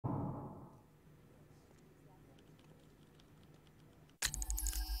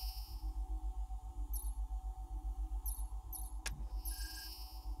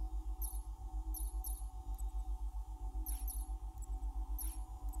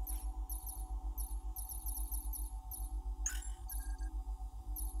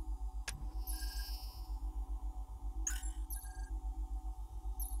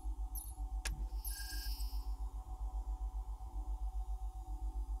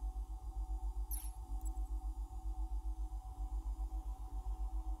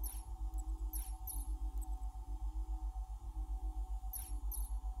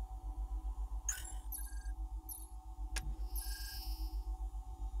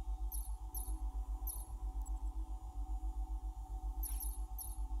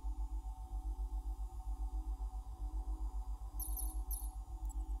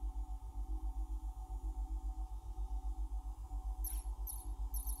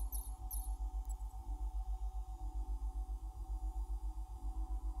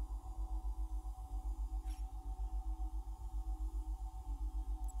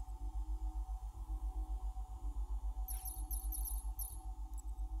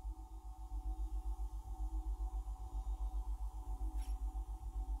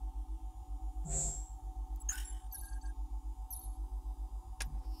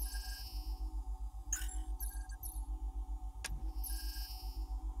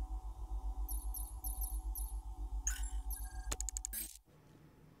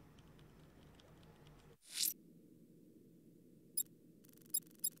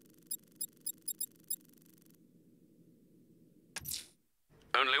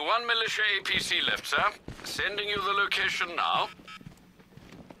Only one militia APC left, sir. Sending you the location now.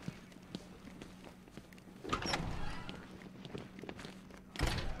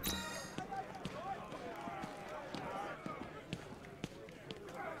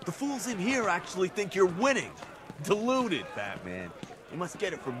 The fools in here actually think you're winning. Deluded, Batman. They must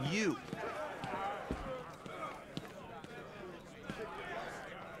get it from you.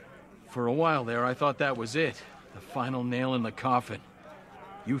 For a while there, I thought that was it. The final nail in the coffin.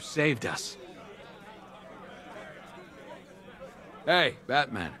 You saved us. Hey,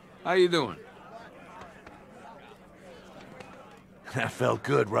 Batman. How you doing? That felt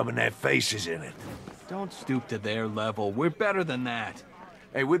good, rubbing their faces in it. Don't stoop to their level. We're better than that.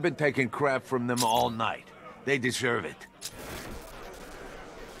 Hey, we've been taking crap from them all night. They deserve it.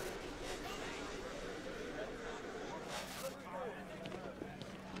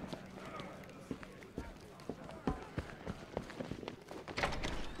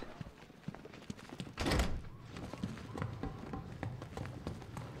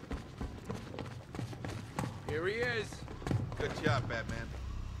 Here he is. Good job, Batman.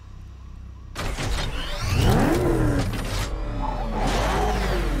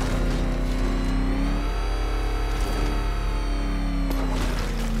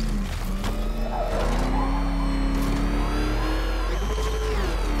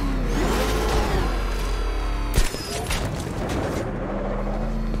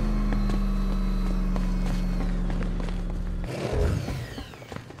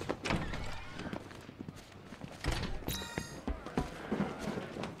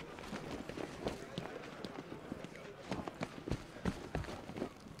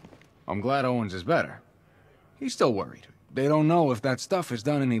 I'm glad Owens is better. He's still worried. They don't know if that stuff has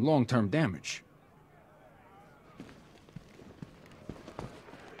done any long-term damage.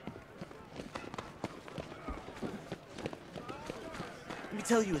 Let me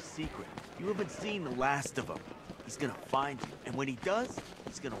tell you a secret. You haven't seen the last of him. He's gonna find you, and when he does,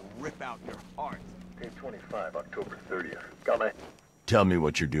 he's gonna rip out your heart. Day 25, October 30th. Got me. Tell me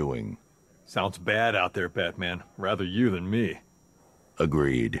what you're doing. Sounds bad out there, Batman. Rather you than me.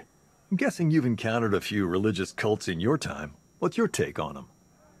 Agreed. I'm guessing you've encountered a few religious cults in your time. What's your take on them?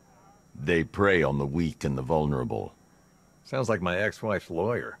 They prey on the weak and the vulnerable. Sounds like my ex-wife's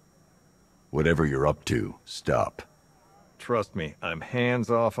lawyer. Whatever you're up to, stop. Trust me, I'm hands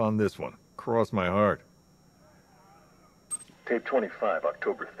off on this one. Cross my heart. Tape 25,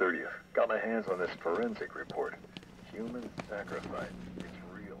 October 30th. Got my hands on this forensic report. Human sacrifice. It's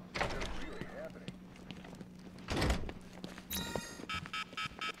real. It's really happening.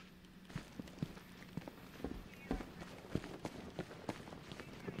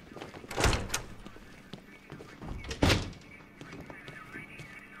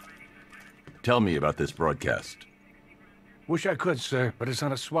 Tell me about this broadcast. Wish I could, sir, but it's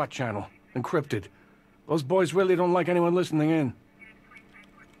on a SWAT channel. Encrypted. Those boys really don't like anyone listening in.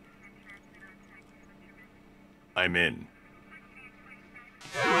 I'm in.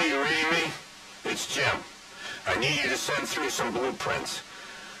 Hey, you read me? It's Jim. I need you to send through some blueprints.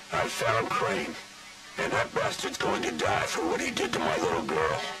 I found Crane, and that bastard's going to die for what he did to my little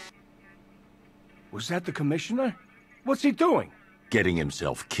girl. Was that the commissioner? What's he doing? Getting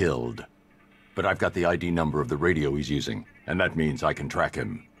himself killed. But I've got the ID number of the radio he's using, and that means I can track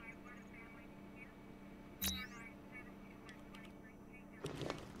him.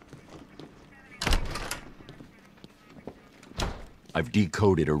 I've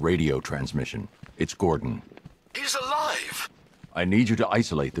decoded a radio transmission. It's Gordon. He's alive! I need you to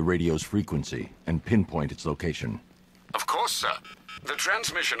isolate the radio's frequency and pinpoint its location. Of course, sir. The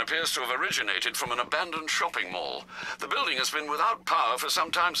transmission appears to have originated from an abandoned shopping mall. The building has been without power for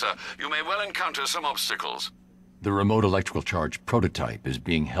some time, sir. You may well encounter some obstacles. The remote electrical charge prototype is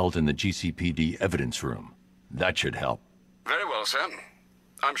being held in the GCPD evidence room. That should help. Very well, sir.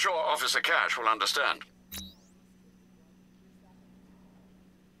 I'm sure Officer Cash will understand.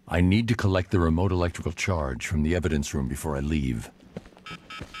 I need to collect the remote electrical charge from the evidence room before I leave.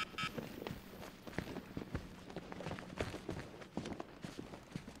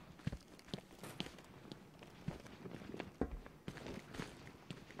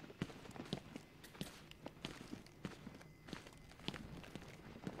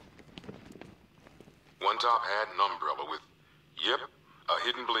 One top hat and umbrella with, yep, a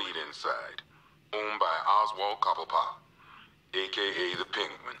hidden blade inside. Owned by Oswald Cobblepot, a.k.a. the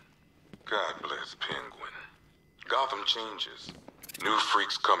Penguin. God bless Penguin. Gotham changes. New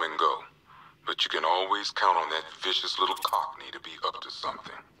freaks come and go. But you can always count on that vicious little cockney to be up to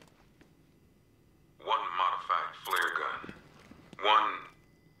something. One modified flare gun. One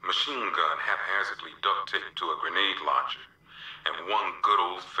machine gun haphazardly duct taped to a grenade launcher. and one good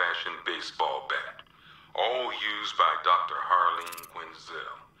old-fashioned baseball bat. All used by Dr. Harleen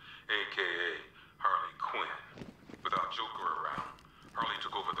Quinzel, a.k.a. Harley Quinn. Without Joker around, Harley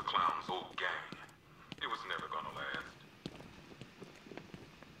took over the clown's old gang. It was never gonna last.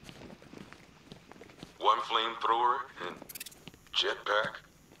 One flamethrower and jetpack,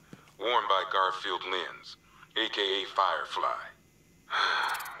 worn by Garfield Lens, a.k.a. Firefly.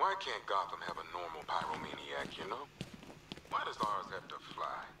 Why can't Gotham have a normal pyromaniac, you know? Why does ours have to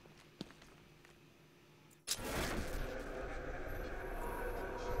fly?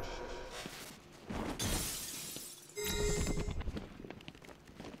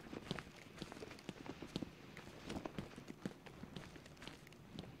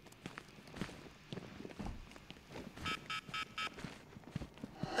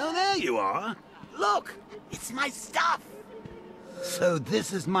 Oh, there you are. Look, it's my stuff. So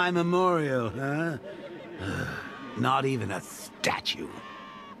this is my memorial, huh? Not even a statue.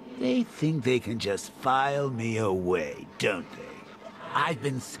 They think they can just file me away, don't they? I've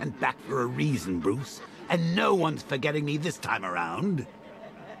been sent back for a reason, Bruce, and no one's forgetting me this time around.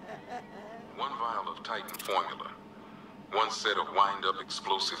 One vial of Titan formula, one set of wind-up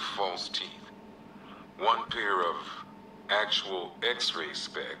explosive false teeth, one pair of actual X-ray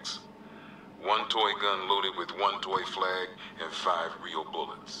specs, one toy gun loaded with one toy flag, and 5 real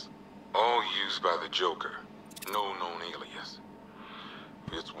bullets. All used by the Joker. No known alias.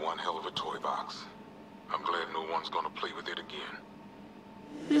 It's one hell of a toy box. I'm glad no one's gonna play with it again.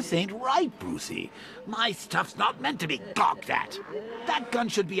 This ain't right, Brucey. My stuff's not meant to be gawked at. That gun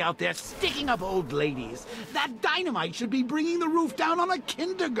should be out there sticking up old ladies. That dynamite should be bringing the roof down on a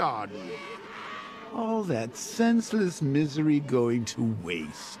kindergarten. All that senseless misery going to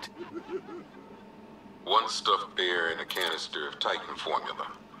waste. One stuffed bear and a canister of Titan formula,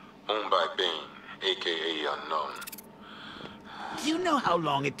 owned by Bane, a.k.a. Unknown. Do you know how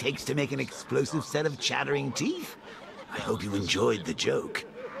long it takes to make an explosive set of chattering teeth? I hope you enjoyed the joke.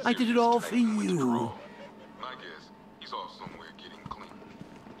 I did it all for you. My guess, he's off somewhere getting clean.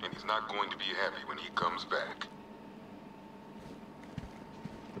 And he's not going to be happy when he comes back.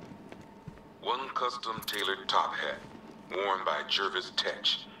 One custom-tailored top hat, worn by Jervis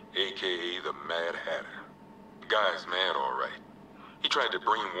Tetch, a.k.a. the Mad Hatter. The guy's mad, all right. He tried to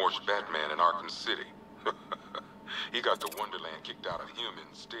brainwash Batman in Arkham City. He got the Wonderland kicked out of him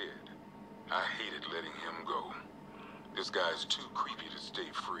instead. I hated letting him go. This guy's too creepy to stay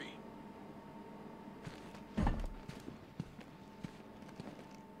free.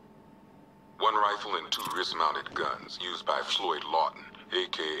 One rifle and 2 wrist-mounted guns used by Floyd Lawton,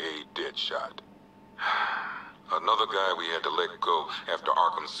 a.k.a. Deadshot. Another guy we had to let go after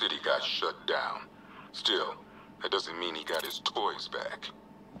Arkham City got shut down. Still, that doesn't mean he got his toys back.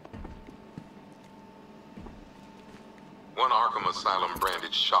 One Arkham Asylum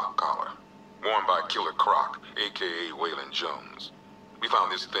branded shock collar, worn by Killer Croc, a.k.a. Waylon Jones. We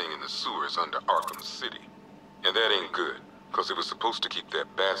found this thing in the sewers under Arkham City. And that ain't good, because it was supposed to keep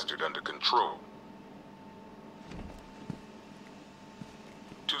that bastard under control.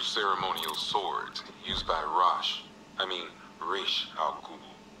 2 ceremonial swords used by Ra's al Ghul.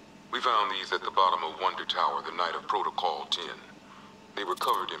 We found these at the bottom of Wonder Tower the night of Protocol 10. They were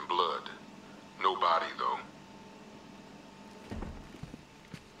covered in blood. No body, though.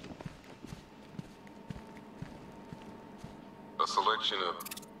 A selection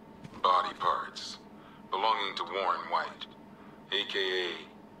of body parts belonging to Warren White,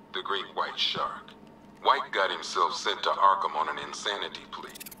 a.k.a. the Great White Shark. White got himself sent to Arkham on an insanity plea.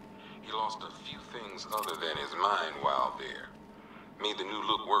 He lost a few things other than his mind while there. Made the new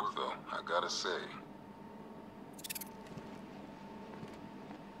look work, though, I gotta say.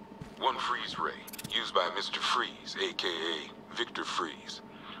 One freeze ray, used by Mr. Freeze, a.k.a. Victor Freeze.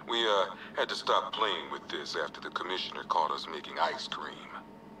 We, had to stop playing with this after the commissioner caught us making ice cream.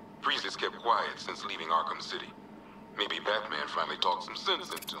 Freeze has kept quiet since leaving Arkham City. Maybe Batman finally talked some sense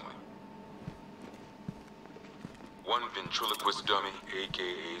into him. One ventriloquist dummy,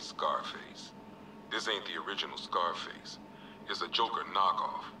 a.k.a. Scarface. This ain't the original Scarface. It's a Joker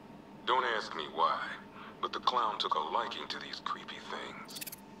knockoff. Don't ask me why, but the clown took a liking to these creepy things.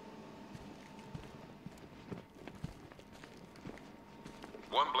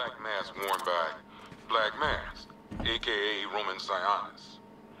 One black mask worn by Black Mask, a.k.a. Roman Sionis.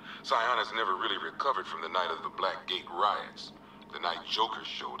 Sionis never really recovered from the night of the Black Gate riots, the night Joker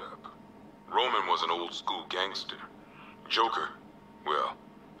showed up. Roman was an old-school gangster. Joker, well,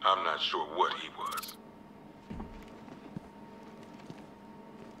 I'm not sure what he was.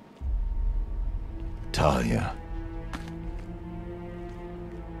 Talia.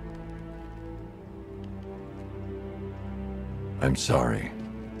 I'm sorry.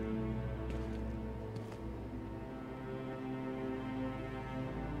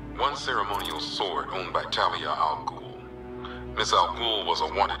 One ceremonial sword owned by Talia Al Ghul. Miss Al Ghul was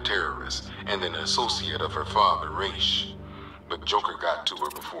a wanted terrorist and an associate of her father, Raish. But Joker got to her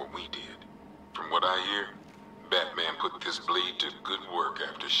before we did. From what I hear, Batman put this blade to good work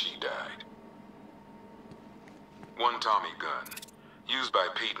after she died. One Tommy gun, used by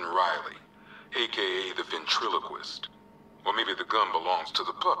Peyton Riley, aka the ventriloquist. Or maybe the gun belongs to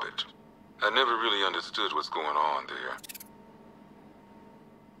the puppet. I never really understood what's going on there.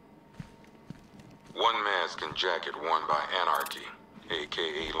 One mask and jacket worn by Anarchy,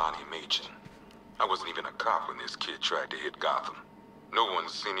 aka Lonnie Machin. I wasn't even a cop when this kid tried to hit Gotham. No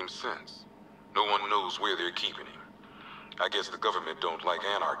one's seen him since. No one knows where they're keeping him. I guess the government don't like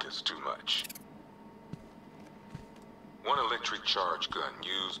anarchists too much. One electric charge gun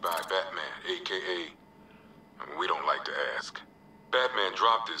used by Batman, aka... we don't like to ask. Batman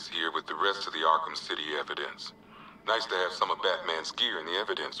dropped this here with the rest of the Arkham City evidence. Nice to have some of Batman's gear in the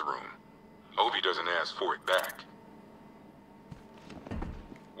evidence room. I hope he doesn't ask for it back.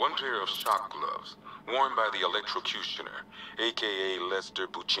 One pair of shock gloves, worn by the electrocutioner, aka Lester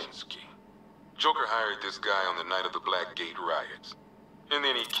Buczynski. Joker hired this guy on the night of the Blackgate riots, and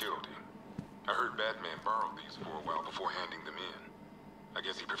then he killed him. I heard Batman borrowed these for a while before handing them in. I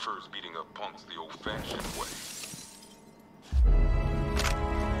guess he prefers beating up punks the old-fashioned way.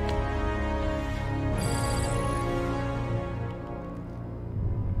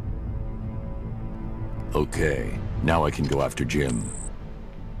 Okay, now I can go after Jim.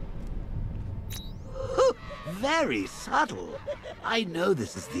 Very subtle. I know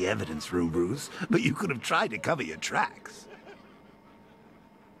this is the evidence room, Bruce, but you could have tried to cover your tracks.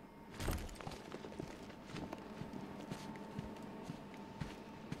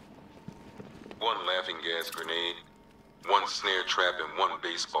 One laughing gas grenade, one snare trap, and one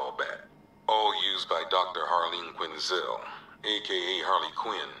baseball bat. All used by Dr. Harleen Quinzel, aka Harley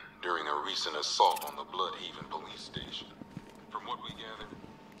Quinn, during a recent assault on the Bloodhaven police station. From what we gathered,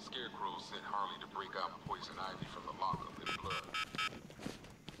 Scarecrow sent Harley to break out Poison Ivy from the lockup in blood.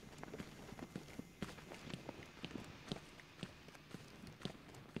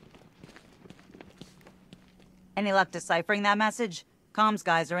 Any luck deciphering that message? Comms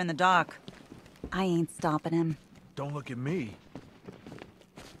guys are in the dock. I ain't stopping him. Don't look at me.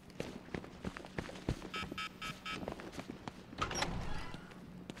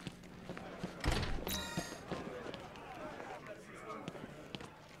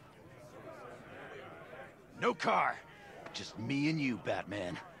 No car. Just me and you,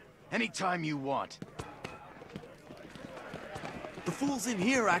 Batman. Anytime you want. The fools in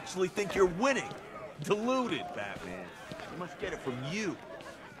here actually think you're winning. Deluded, Batman. You must get it from you.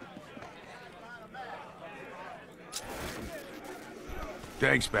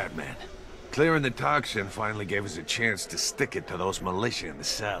 Thanks, Batman. Clearing the toxin finally gave us a chance to stick it to those militia in the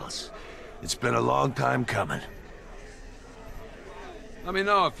cells. It's been a long time coming. Let me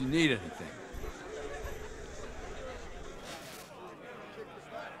know if you need anything.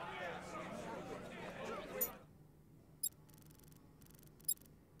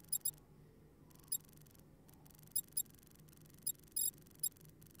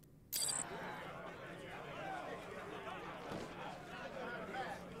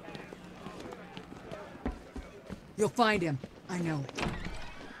 You'll find him. I know.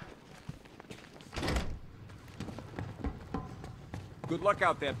 Good luck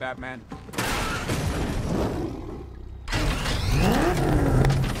out there, Batman.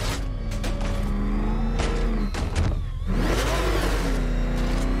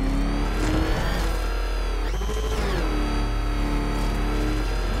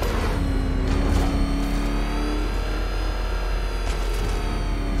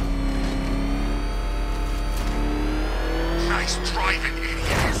 Nice driving, idiot.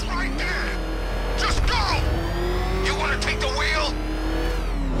 It's right there. Just go. You want to take the wheel?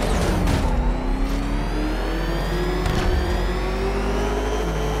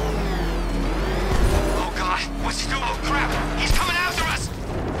 Oh, God. What's he doing? Oh, crap. He's coming after us.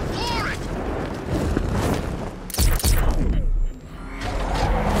 Floor it.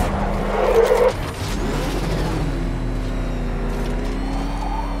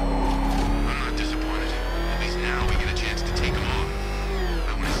 I'm not disappointed. At least now we get a chance to take him on.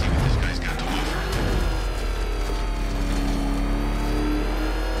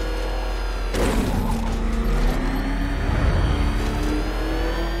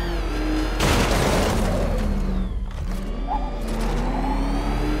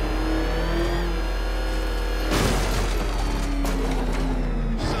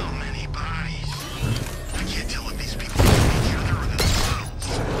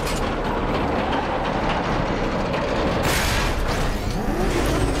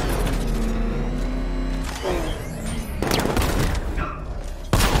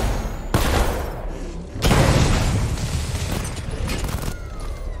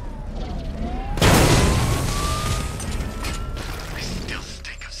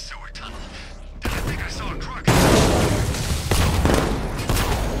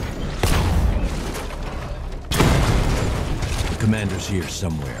 commander's here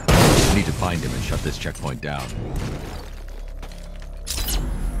somewhere. We need to find him and shut this checkpoint down.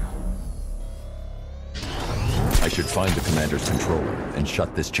 I should find the commander's controller and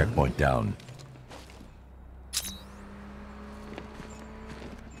shut this checkpoint down.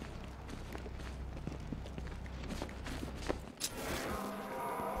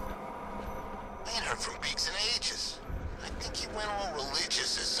 I ain't heard from Beaks in ages. I think he went all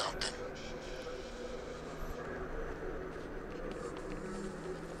religious or something.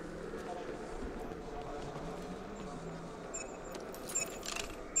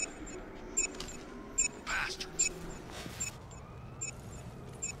 Bastards.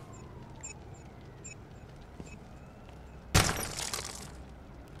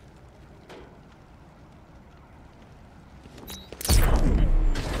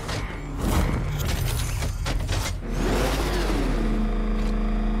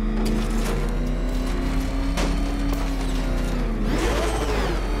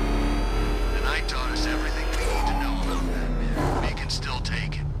 The night taught us everything we need to know about that man. We can still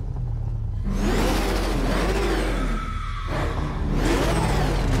take it.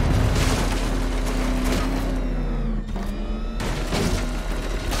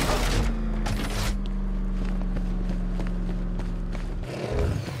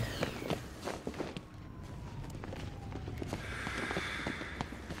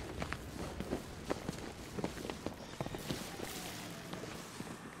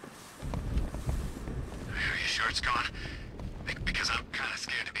 Are you sure it's gone? Because I'm kind of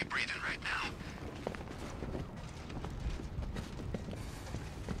scared to be breathing right now.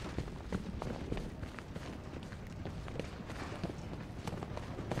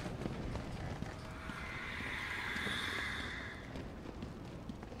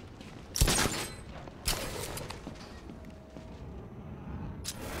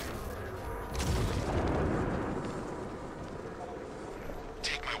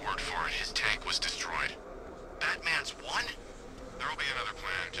 Take my word for it, his tank was destroyed. Batman's won? There'll be another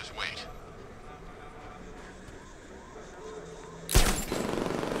plan, just wait.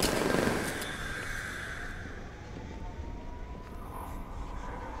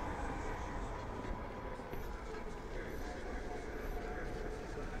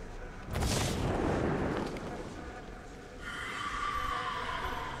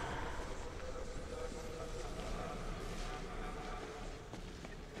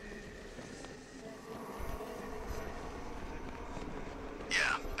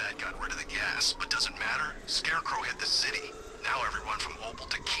 Yeah, Bat got rid of the gas, but doesn't matter. Scarecrow hit the city. Now everyone from Opal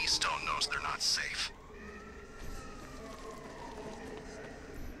to Keystone knows they're not safe.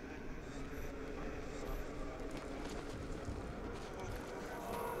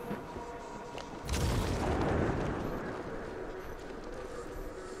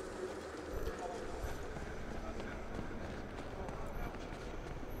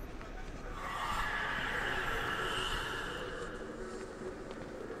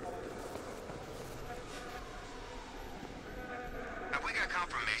 Have we got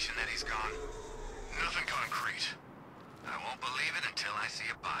confirmation that he's gone? Nothing concrete. I won't believe it until I see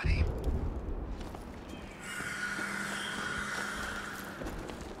a body.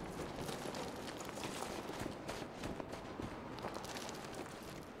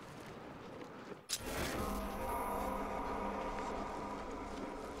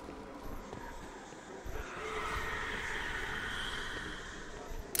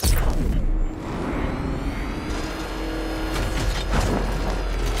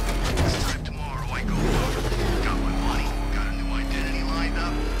 This time tomorrow I go north. Got my money, got a new identity lined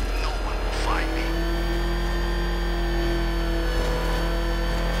up. No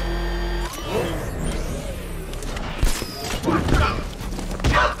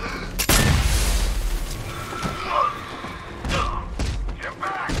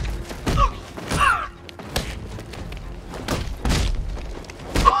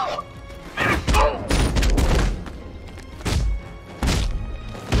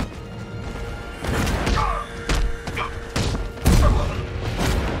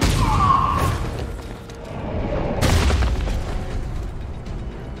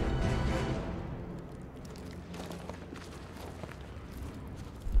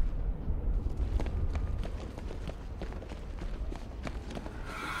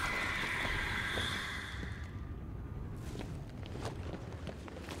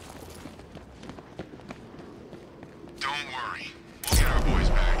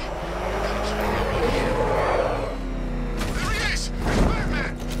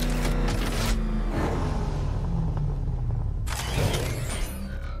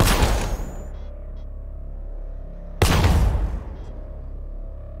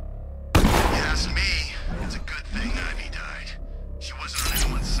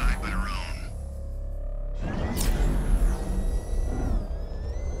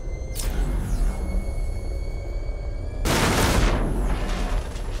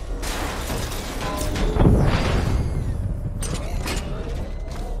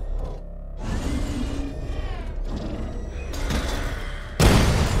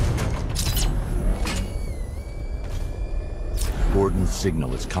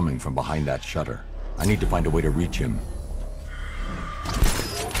signal is coming from behind that shutter. I need to find a way to reach him.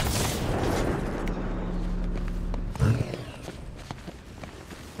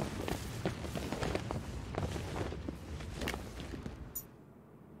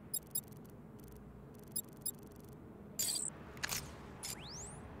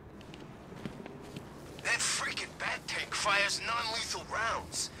 That freaking bat tank fires non-lethal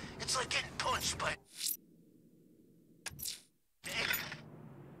rounds. It's like getting punched by...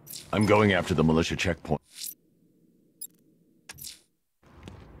 I'm going after the militia checkpoint.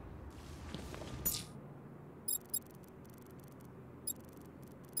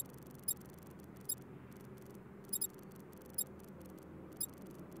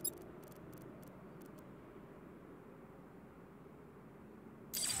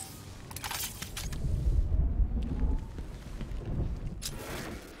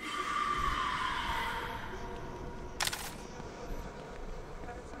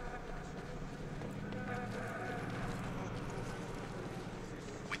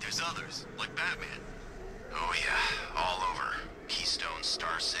 There's others, like Batman. Oh yeah, all over. Keystone,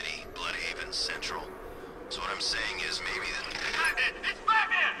 Star City, Bloodhaven, Central. So what I'm saying is maybe that... Batman! It's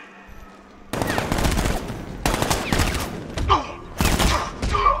Batman!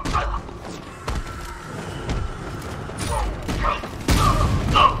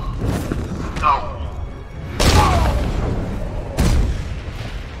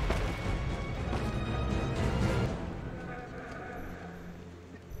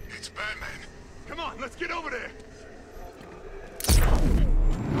 It's Batman. Come on, let's get over there.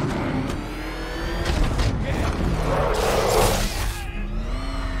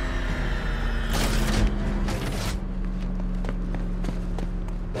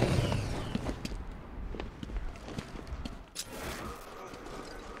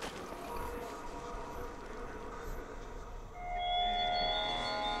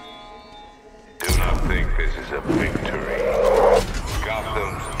 Do not think this is a victory.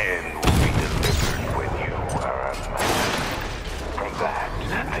 Gotham's end will be delivered when you are unmasked. From that,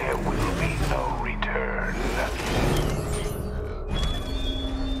 there will be no return.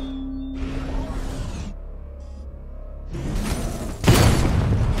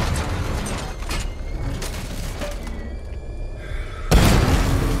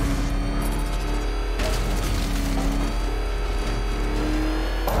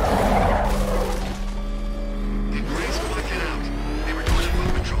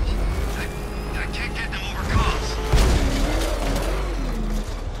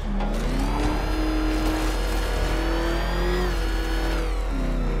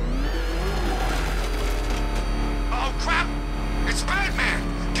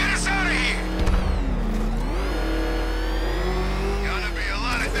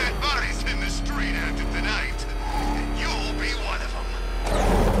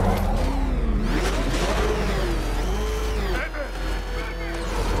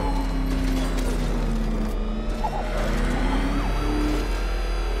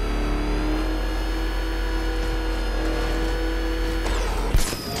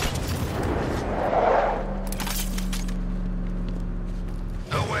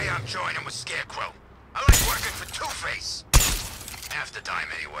 Joining with Scarecrow. I like working for Two-Face. Half the time,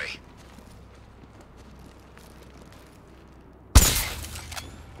 anyway.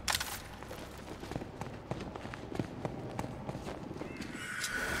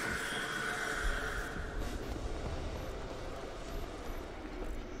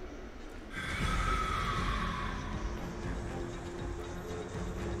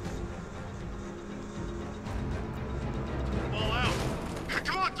 All out.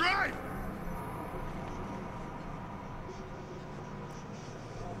 Come on, drive!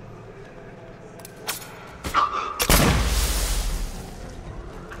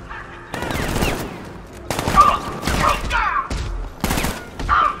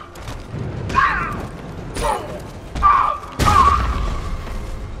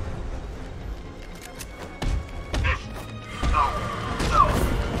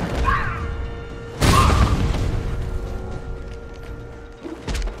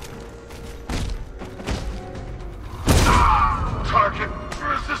 Target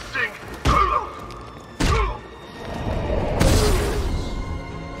resisting.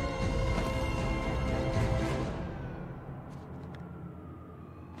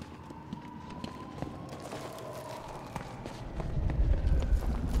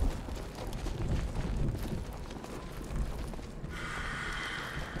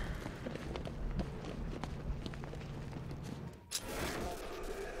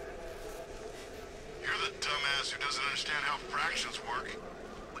 You're the dumbass who doesn't understand how fractions work.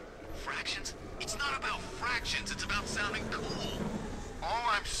 What? Fractions? It's not about fractions, it's about sounding cool. All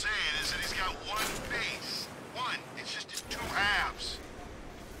I'm saying is that he's got one face. One. It's just his two halves.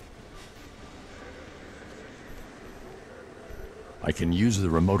 I can use the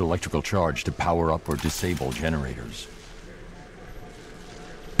remote electrical charge to power up or disable generators.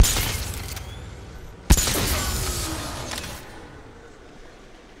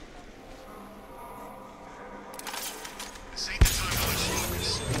 This ain't the time to lose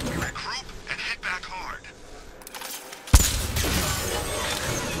focus. Regroup and hit back hard.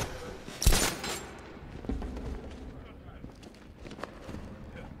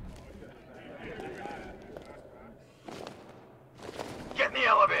 Get in the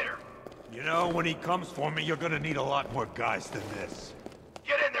elevator. You know, when he comes for me, you're gonna need a lot more guys than this.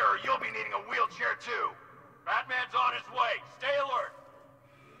 Get in there or you'll be needing a wheelchair too. Batman's on his way. Stay alert.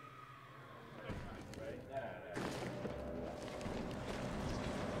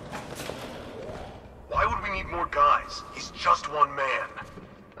 Why would we need more guys? He's just one man.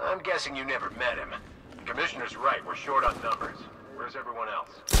 I'm guessing you never met him. The Commissioner's right, we're short on numbers. Where's everyone else?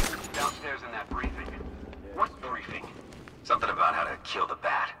 Downstairs in that briefing. What briefing? Something about how to kill the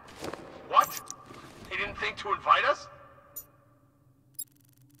Bat. What? He didn't think to invite us?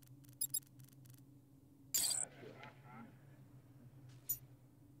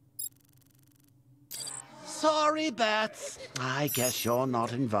 Sorry, Bats. I guess you're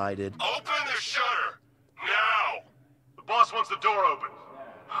not invited. Open the shutter! Now! The boss wants the door open.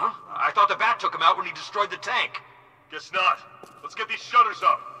 Huh? I thought the Bat took him out when he destroyed the tank. Guess not. Let's get these shutters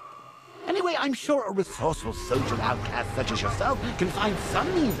up. Anyway, I'm sure a resourceful social outcast such as yourself can find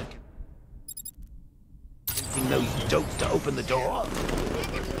some means of convincing those dopes to open the door.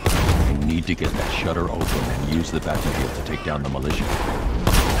 I need to get that shutter open and use the Batmobile to take down the militia.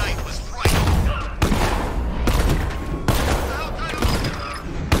 Knight was right.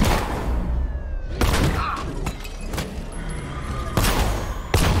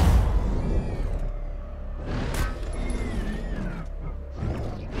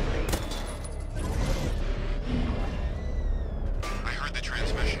 I heard the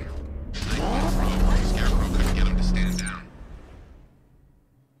transmission. Scarecrow couldn't get him to stand down.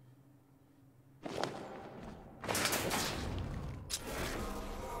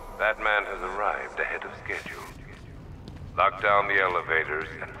 Batman has arrived ahead of schedule. Lock down the elevators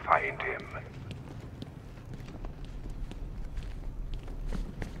and find him.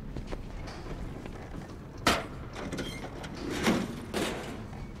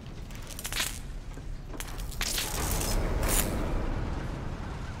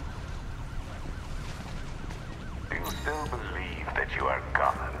 Do you still believe that you are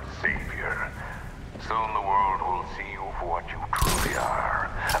Gotham's savior? Soon the world will see you for what you truly are.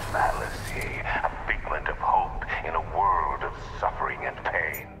 A fallacy, a figment of hope in a world of suffering and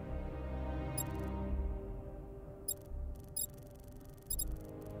pain.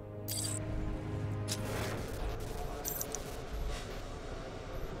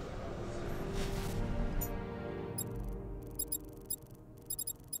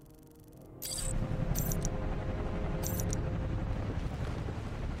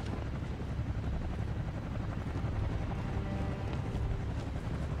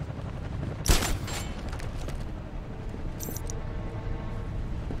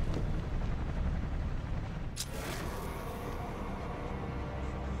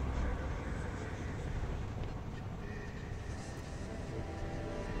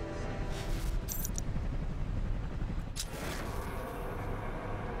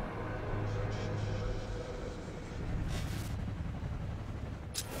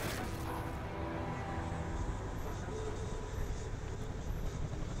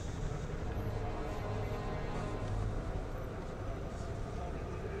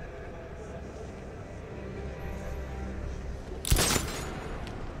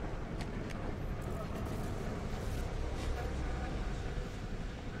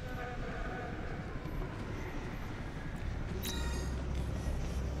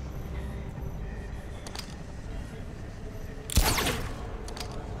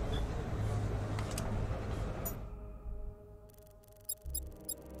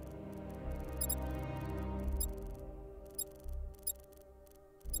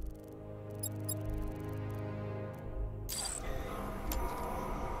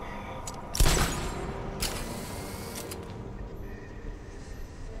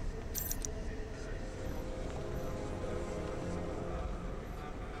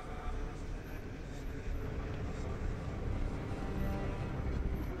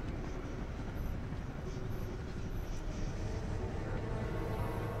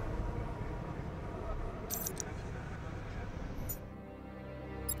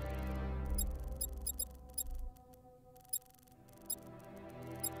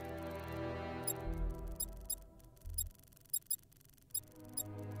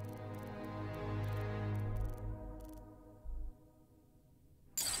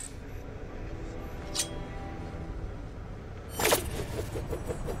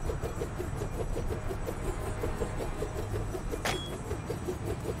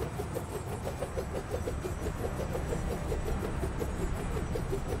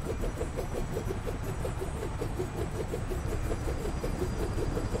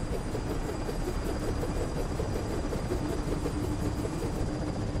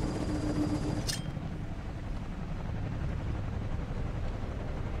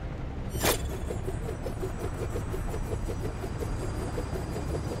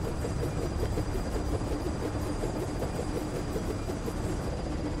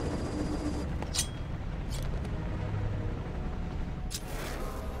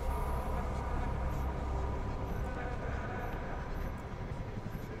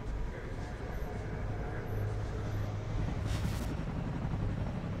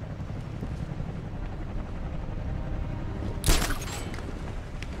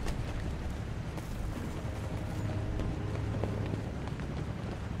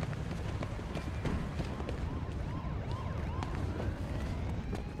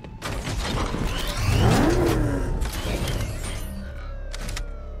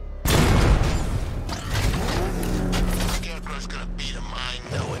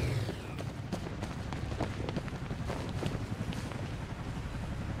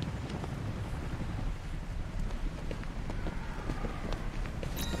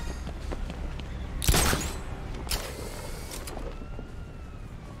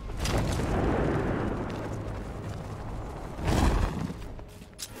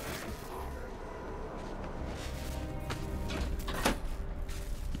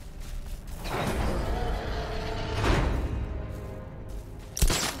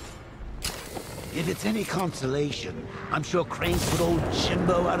 it's any consolation, I'm sure Crane's put old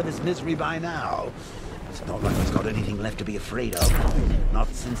Jimbo out of his misery by now. It's not like he's got anything left to be afraid of. Not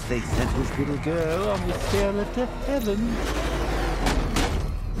since they sent his little girl on the stairlift to heaven.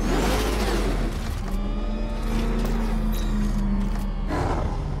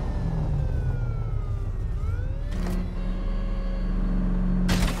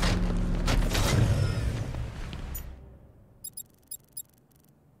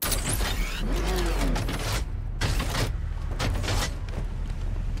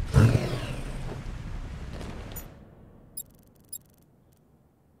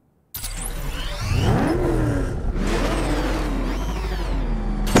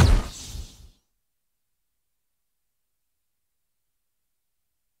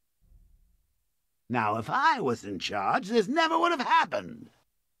 Now, if I was in charge, this never would have happened.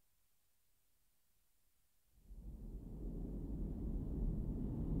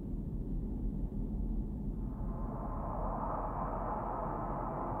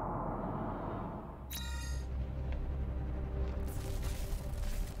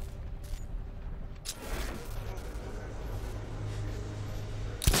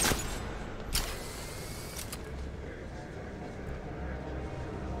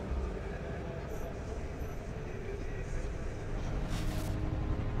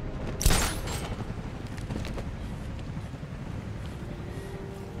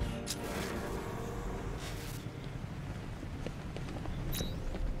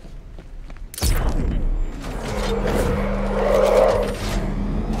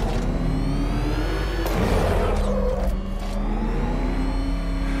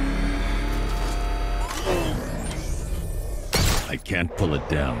 I can't pull it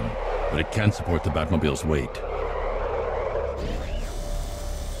down, but it can support the Batmobile's weight.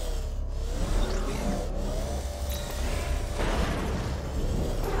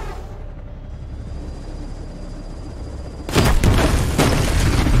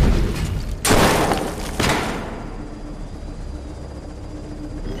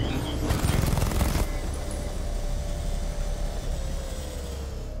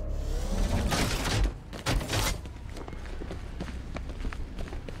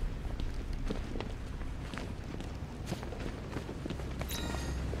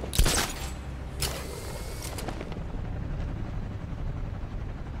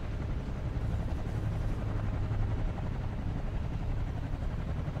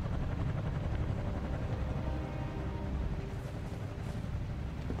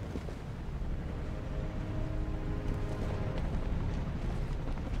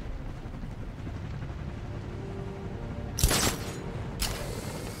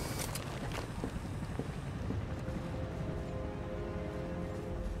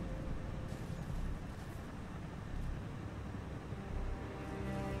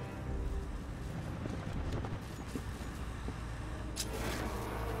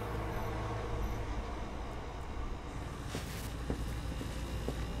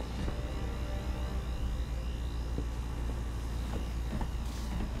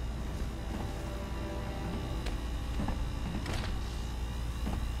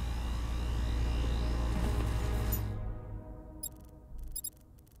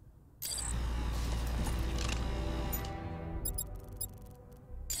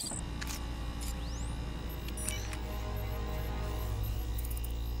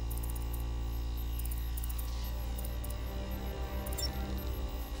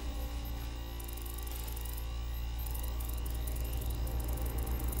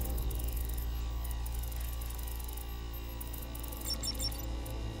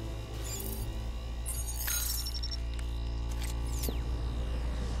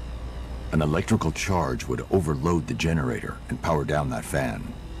 An electrical charge would overload the generator and power down that fan.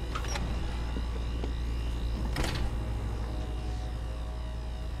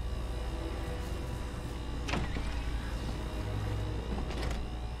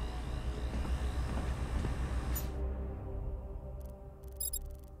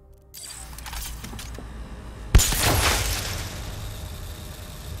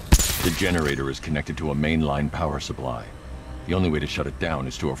 The generator is connected to a mainline power supply. The only way to shut it down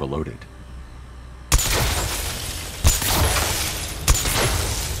is to overload it.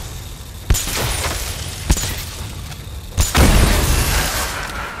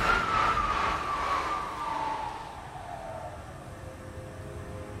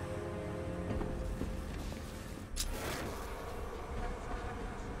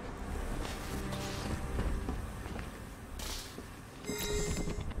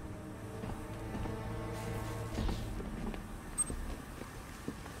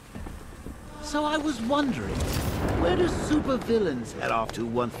 So I was wondering, where do supervillains head off to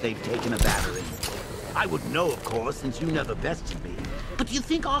once they've taken a battering? I would know, of course, since you never bested me. But do you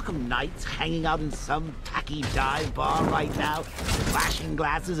think Arkham Knight's hanging out in some tacky dive bar right now, flashing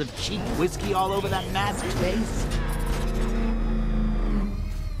glasses of cheap whiskey all over that masked face?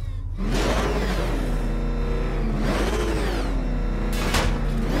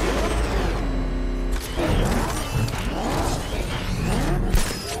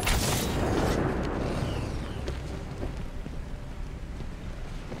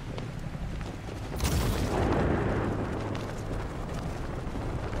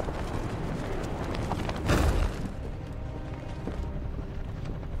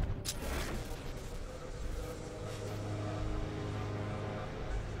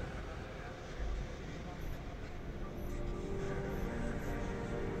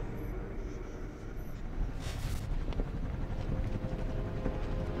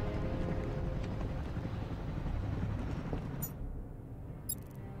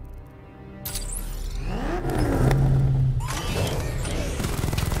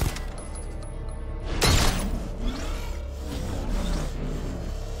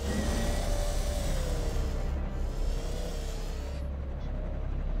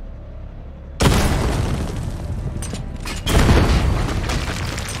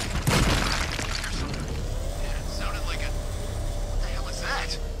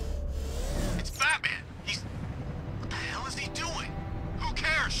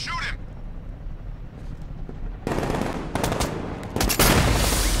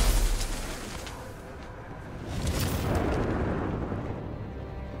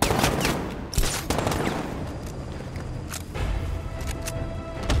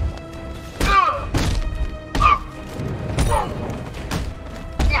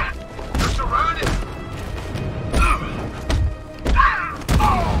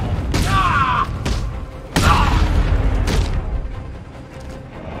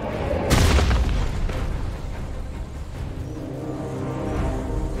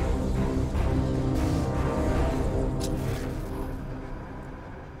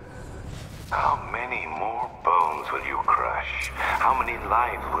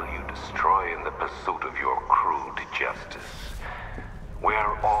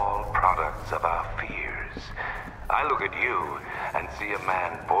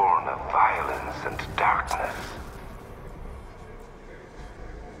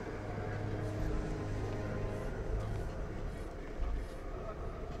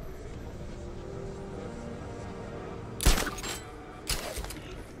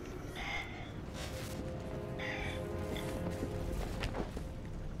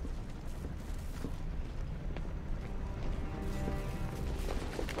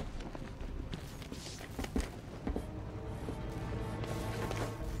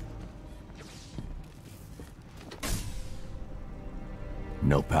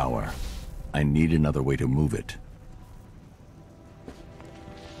 No power. I need another way to move it.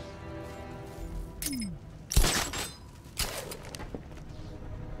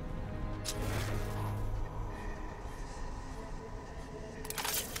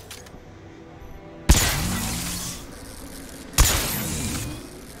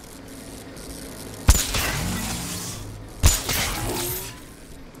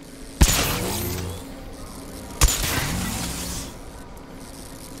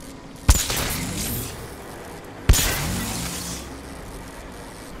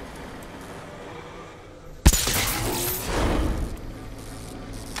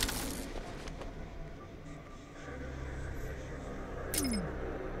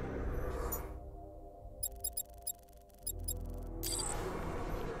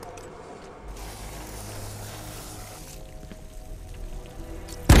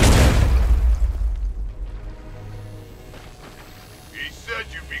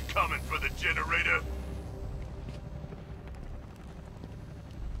 Coming for the generator.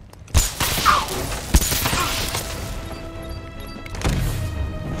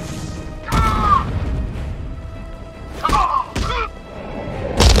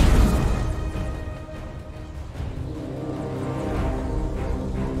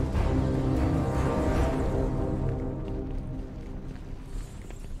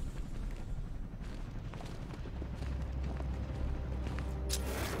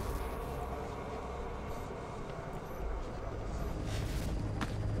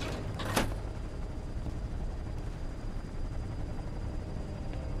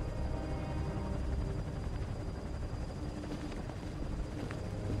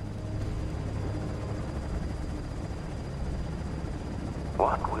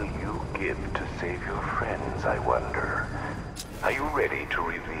 What will you give to save your friends, I wonder? Are you ready to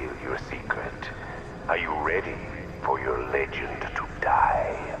reveal your secret? Are you ready for your legend to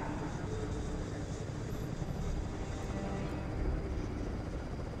die?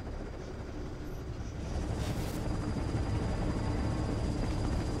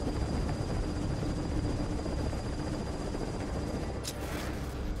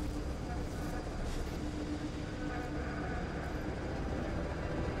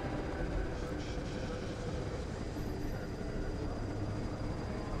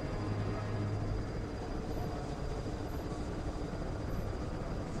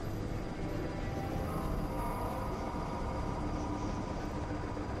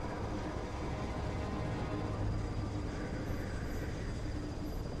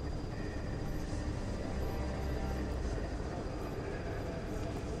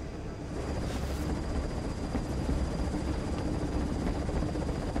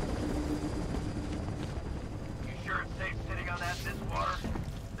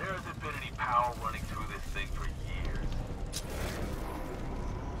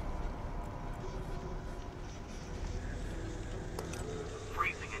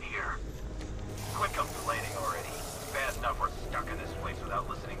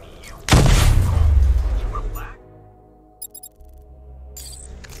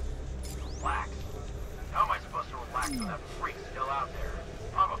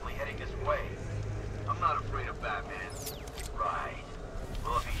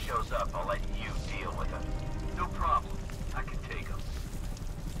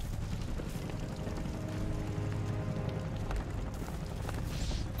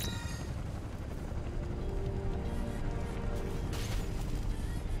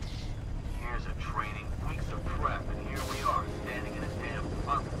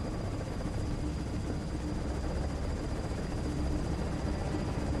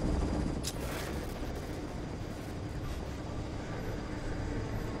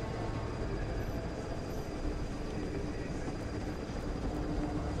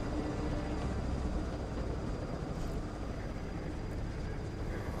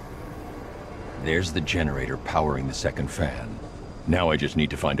 There's the generator powering the second fan. Now I just need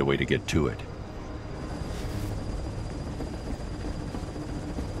to find a way to get to it.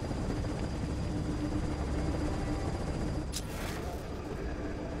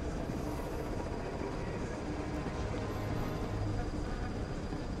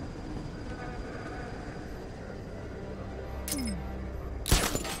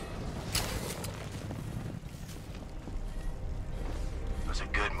 It was a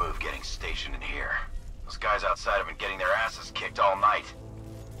good move getting stationed in here. Those guys outside have been getting their asses kicked all night.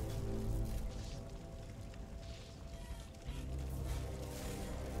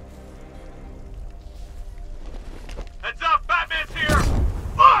 Heads up! Batman's here!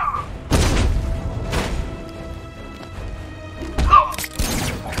 Ah!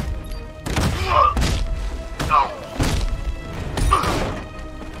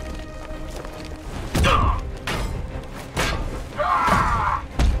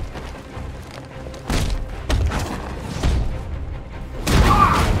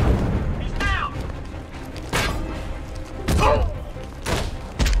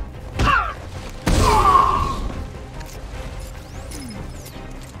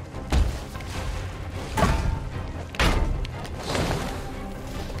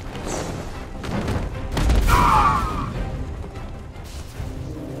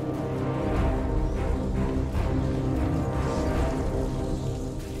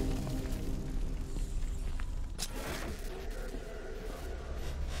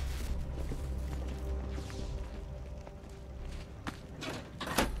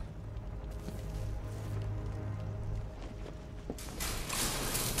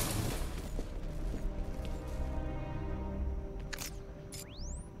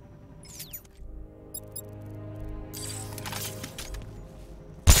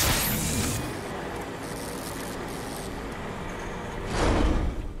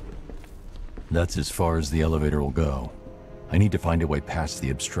 That's as far as the elevator will go. I need to find a way past the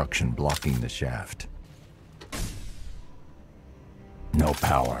obstruction blocking the shaft. No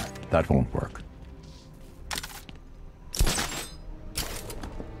power. That won't work.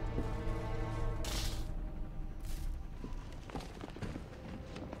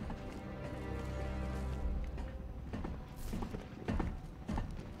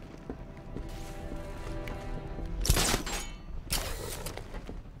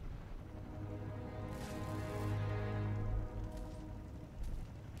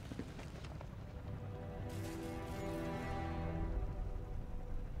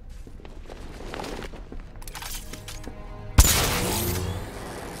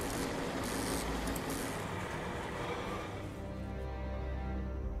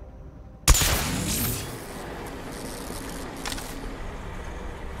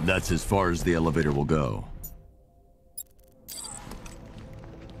 That's as far as the elevator will go.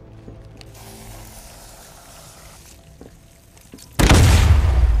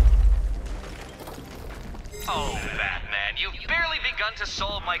 Oh, Batman, you've barely begun to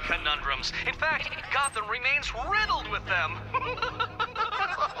solve my conundrums. In fact, Gotham remains riddled with them.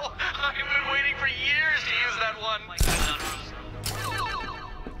 I've been waiting for years to use that one.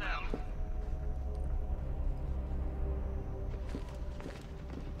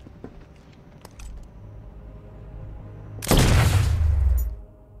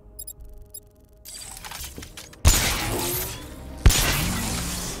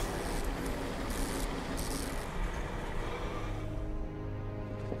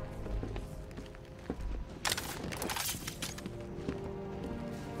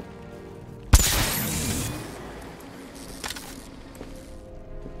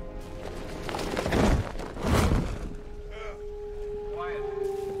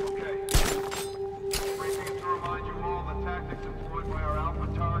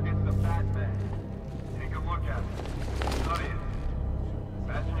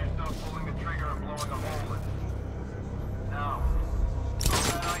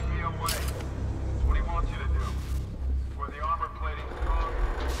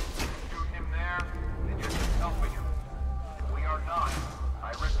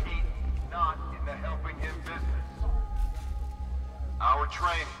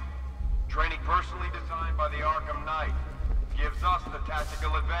 Training personally designed by the Arkham Knight gives us the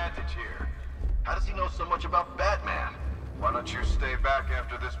tactical advantage here. How does he know so much about Batman? Why don't you stay back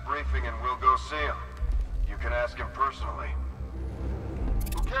after this briefing and we'll go see him? You can ask him personally.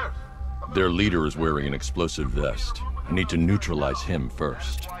 Who cares? Their leader is wearing an explosive vest. I need to neutralize him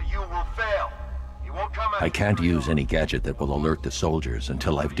first. You will fail. He won't come I can't use any gadget that will alert the soldiers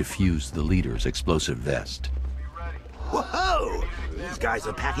until I've defused the leader's explosive vest. Whoa! These guys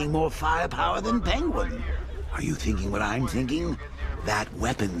are packing more firepower than Penguin. Are you thinking what I'm thinking? That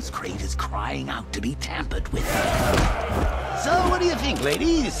weapons crate is crying out to be tampered with. So what do you think,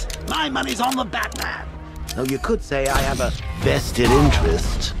 ladies? My money's on the Batman. Though you could say I have a vested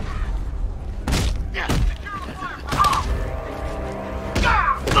interest.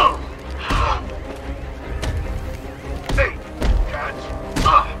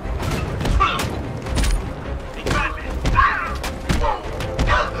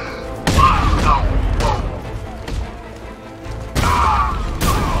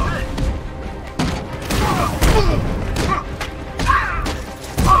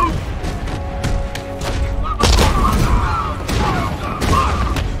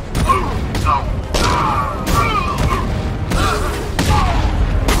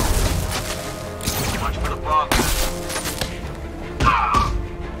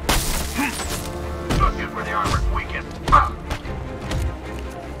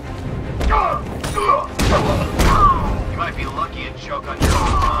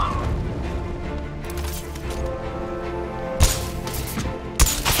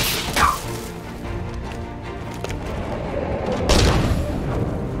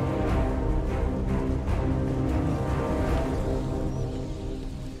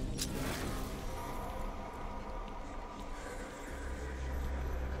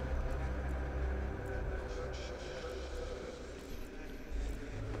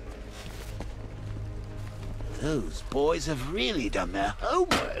 Those boys have really done their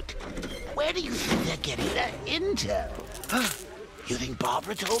homework. Where do you think they're getting their intel? You think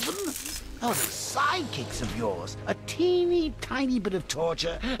Barbara told them? Oh, those sidekicks of yours. A teeny tiny bit of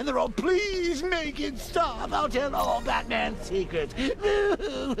torture, and they're all, please make it stop. I'll tell all Batman's secrets.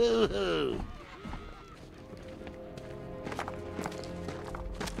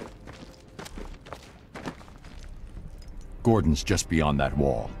 Gordon's just beyond that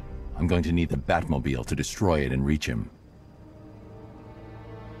wall. I'm going to need the Batmobile to destroy it and reach him.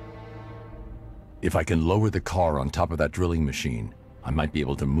 If I can lower the car on top of that drilling machine, I might be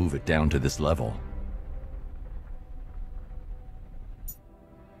able to move it down to this level.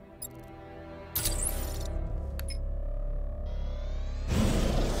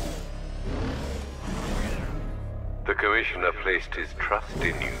 The Commissioner placed his trust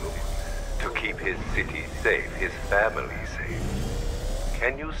in you to keep his city safe, his family safe.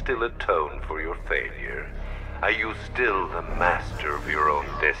 Can you still atone for your failure? Are you still the master of your own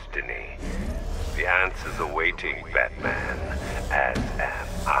destiny? The answer's awaiting, Batman, as am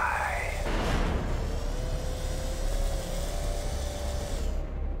I.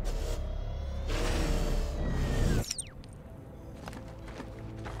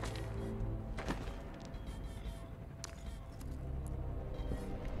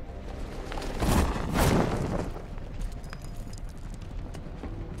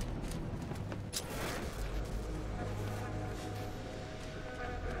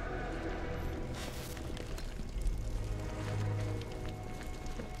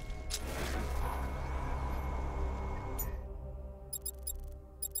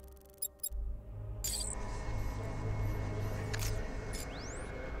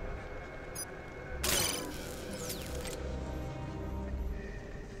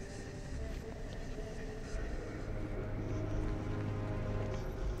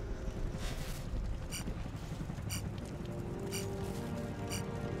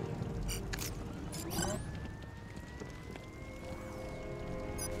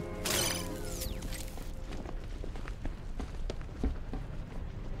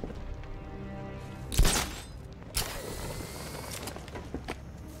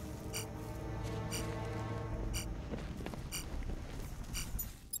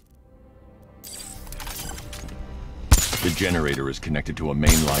 The generator is connected to a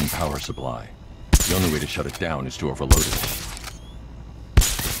mainline power supply. The only way to shut it down is to overload it.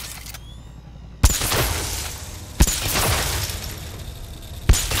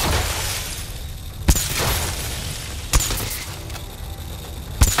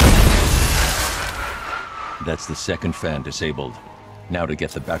 That's the second fan disabled. Now to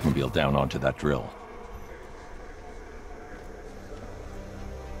get the Batmobile down onto that drill.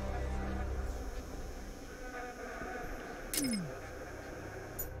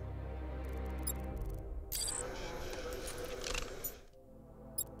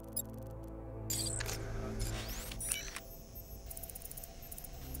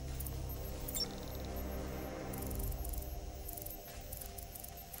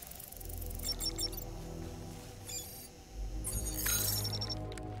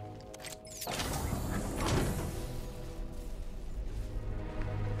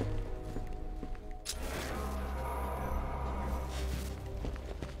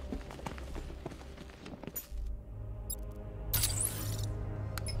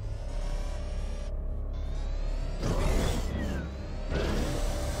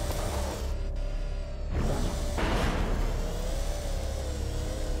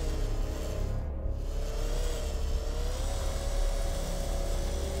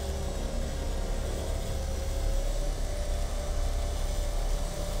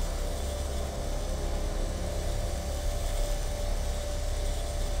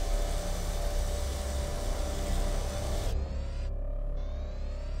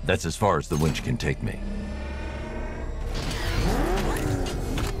 That's as far as the winch can take me.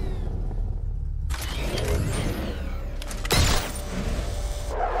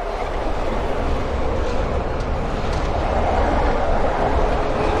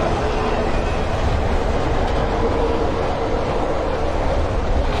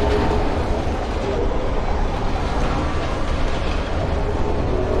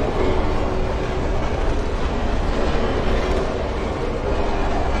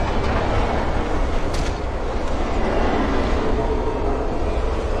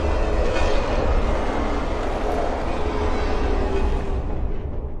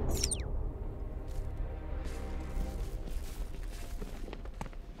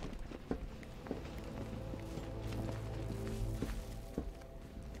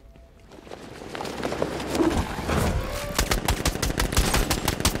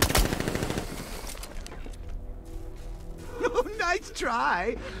 Nice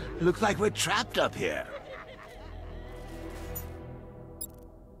try. Looks like we're trapped up here.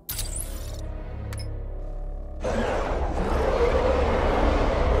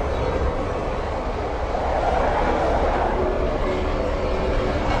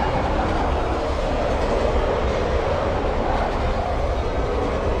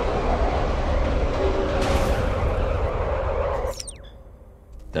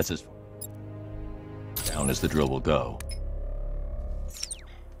 That's as down as the drill will go.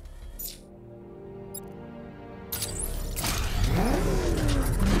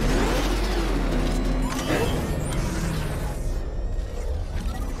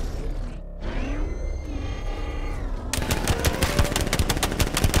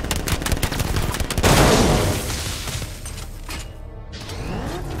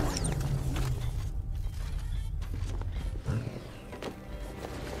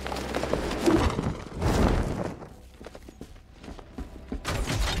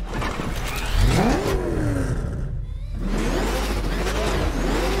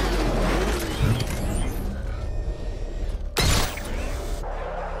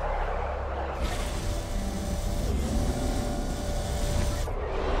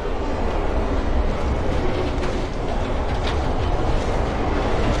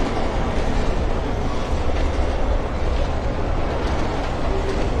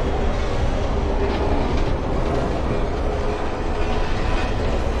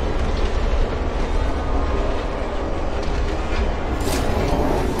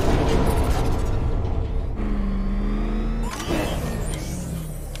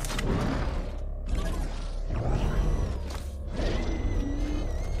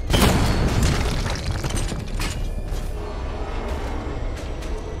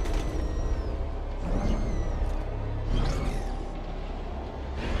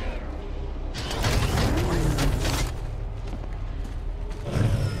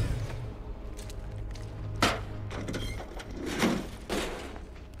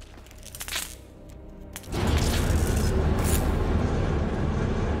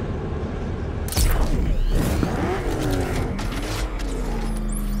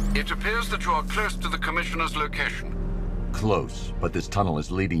 It appears that you are close to the Commissioner's location. Close, but this tunnel is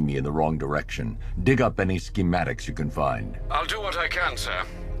leading me in the wrong direction. Dig up any schematics you can find. I'll do what I can, sir.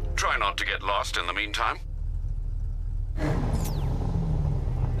 Try not to get lost in the meantime.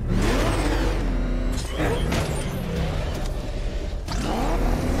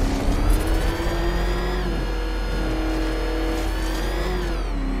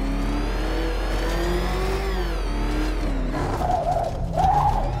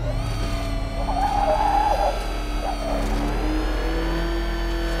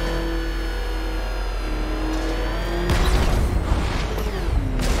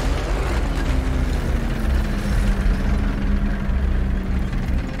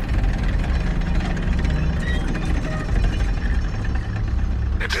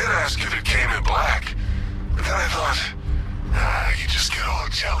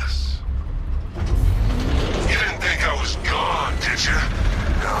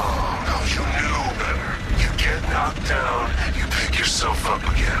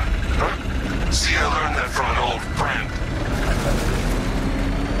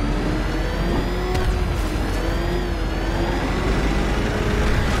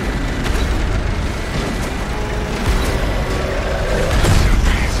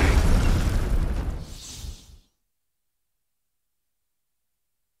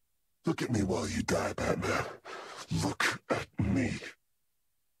 Look at me while you die, Batman. Look at me.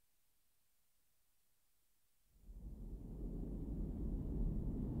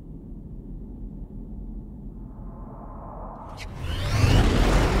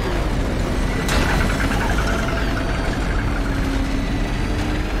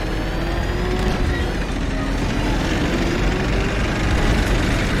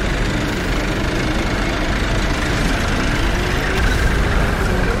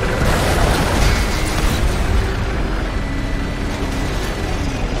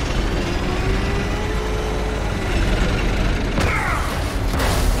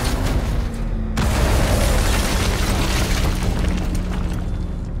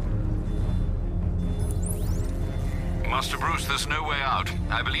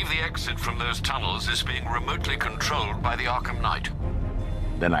 I believe the exit from those tunnels is being remotely controlled by the Arkham Knight.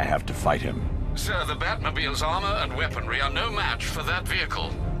 Then I have to fight him. Sir, the Batmobile's armor and weaponry are no match for that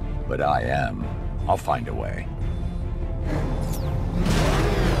vehicle. But I am. I'll find a way.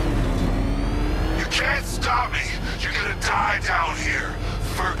 You can't stop me! You're gonna die down here,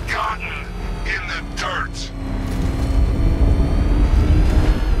 forgotten in the dirt!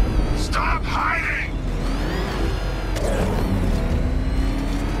 Stop hiding!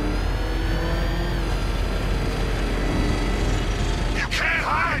 You can't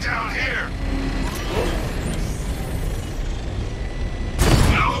hide down here!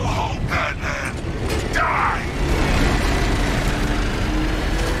 No hope, Batman! Die!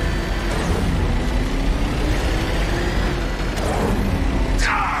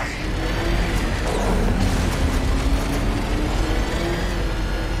 Die!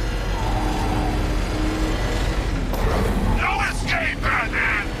 No escape,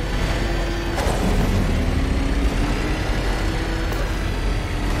 Batman!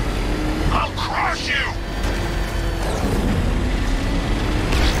 I'll crush you!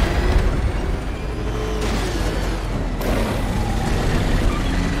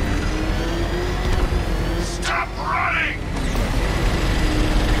 Stop running!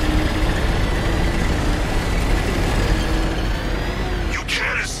 You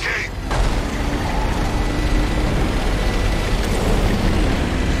can't escape!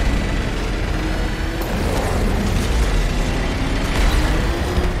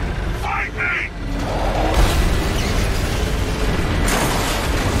 Fight me!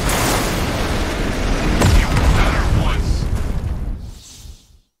 You were better once!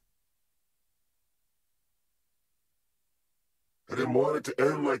 I didn't want it to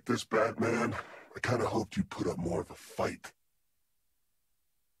end like this, Batman. I kinda hoped you'd put up more of a fight.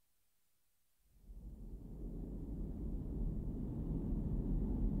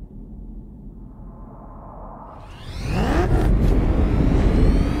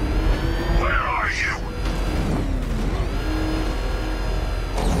 Where are you?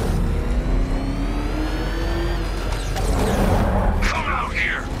 Come out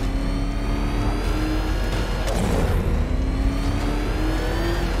here!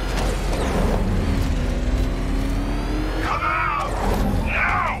 Come out!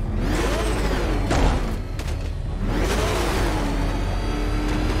 Now!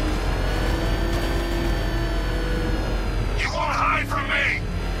 You won't hide from me!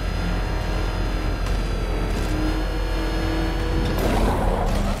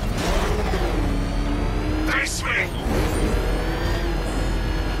 Face me!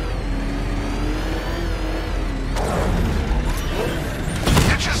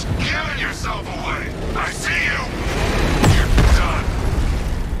 You're just giving yourself away! I see you! You're done!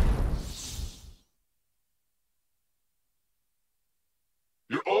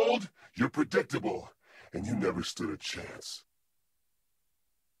 You're old, you're predictable, and you never stood a chance.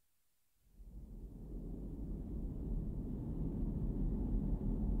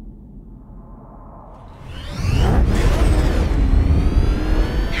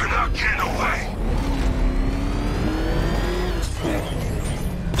 You're not getting away!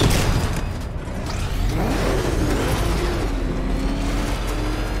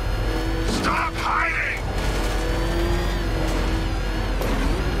 Stop hiding!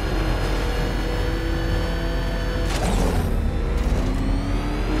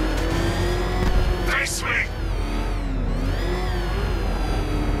 Face me!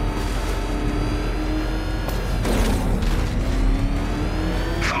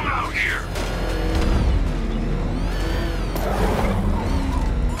 Come out here!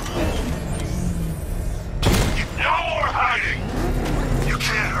 No more hiding! You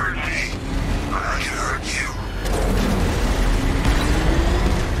can't hurt me, but I can hurt you.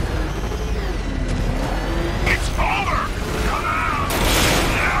 It's over! Come out!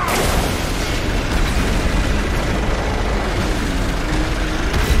 Now!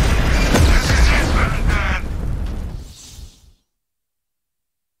 This is it, Batman!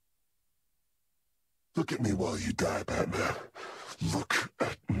 Look at me while you die, Batman. Look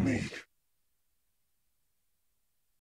at me.